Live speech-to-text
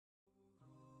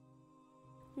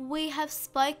We have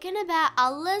spoken about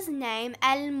Allah's name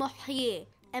Al-Hayy,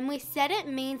 and we said it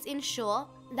means in short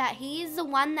that He is the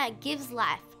one that gives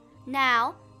life.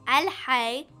 Now,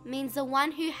 Al-Hayy means the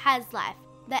one who has life,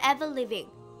 the ever-living.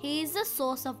 He is the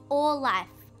source of all life.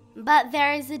 But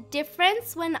there is a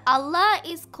difference when Allah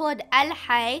is called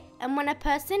Al-Hayy and when a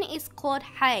person is called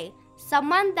Hayy,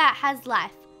 someone that has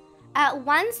life. At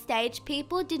one stage,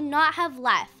 people did not have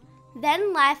life.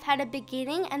 Then life had a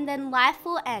beginning and then life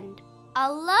will end.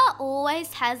 Allah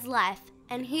always has life,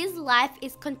 and His life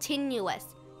is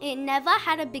continuous. It never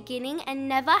had a beginning and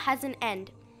never has an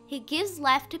end. He gives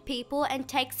life to people and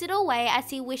takes it away as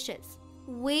He wishes.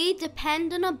 We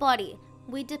depend on a body.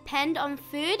 We depend on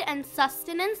food and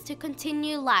sustenance to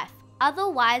continue life.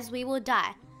 Otherwise, we will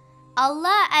die.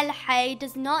 Allah Al-Hayy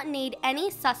does not need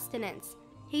any sustenance.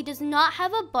 He does not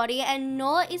have a body and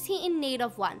nor is He in need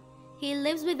of one. He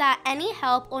lives without any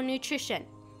help or nutrition.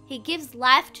 He gives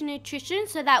life to nutrition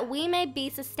so that we may be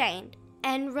sustained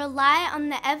and rely on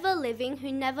the ever-living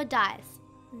who never dies.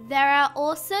 There are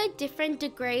also different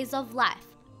degrees of life.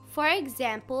 For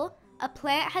example, a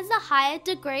plant has a higher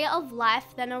degree of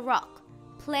life than a rock.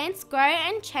 Plants grow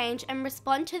and change and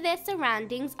respond to their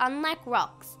surroundings unlike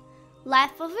rocks.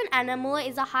 Life of an animal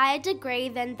is a higher degree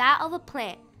than that of a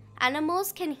plant.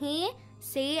 Animals can hear,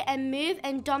 see, and move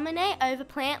and dominate over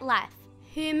plant life.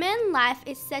 Human life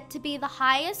is said to be the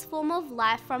highest form of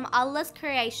life from Allah's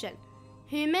creation.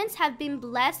 Humans have been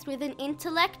blessed with an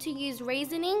intellect to use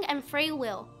reasoning and free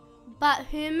will. But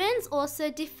humans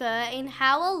also differ in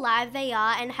how alive they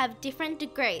are and have different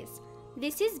degrees.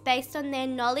 This is based on their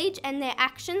knowledge and their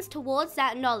actions towards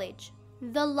that knowledge.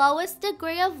 The lowest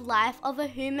degree of life of a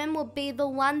human will be the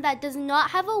one that does not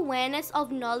have awareness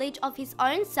of knowledge of his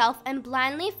own self and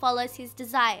blindly follows his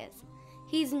desires.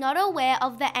 He is not aware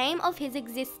of the aim of his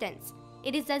existence.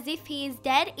 It is as if he is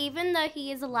dead even though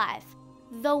he is alive.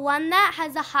 The one that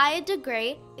has a higher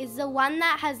degree is the one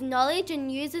that has knowledge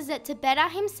and uses it to better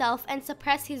himself and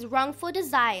suppress his wrongful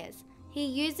desires. He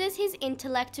uses his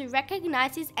intellect to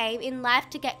recognize his aim in life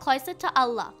to get closer to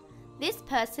Allah. This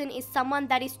person is someone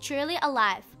that is truly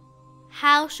alive.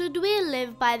 How should we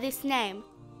live by this name?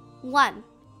 1.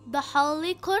 The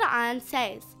Holy Quran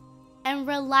says, "And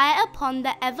rely upon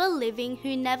the ever-living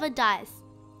who never dies."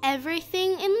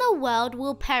 Everything in the world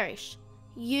will perish.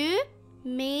 You,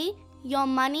 me, your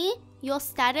money, your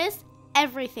status,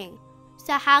 everything.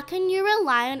 So how can you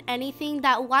rely on anything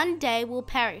that one day will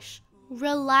perish?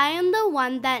 Rely on the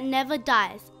one that never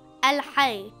dies,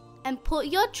 Al-Hayy, and put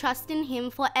your trust in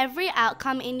Him for every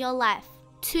outcome in your life.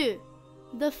 2.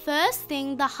 The first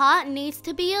thing the heart needs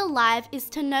to be alive is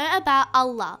to know about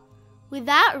Allah.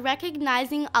 Without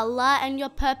recognizing Allah and your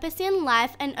purpose in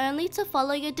life and only to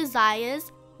follow your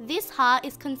desires, this heart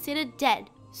is considered dead.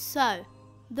 So,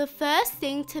 the first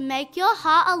thing to make your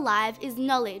heart alive is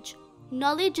knowledge.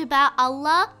 Knowledge about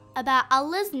Allah, about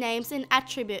Allah's names and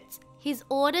attributes, His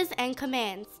orders and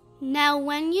commands. Now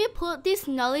when you put this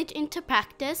knowledge into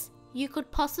practice, you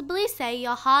could possibly say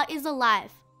your heart is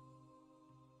alive.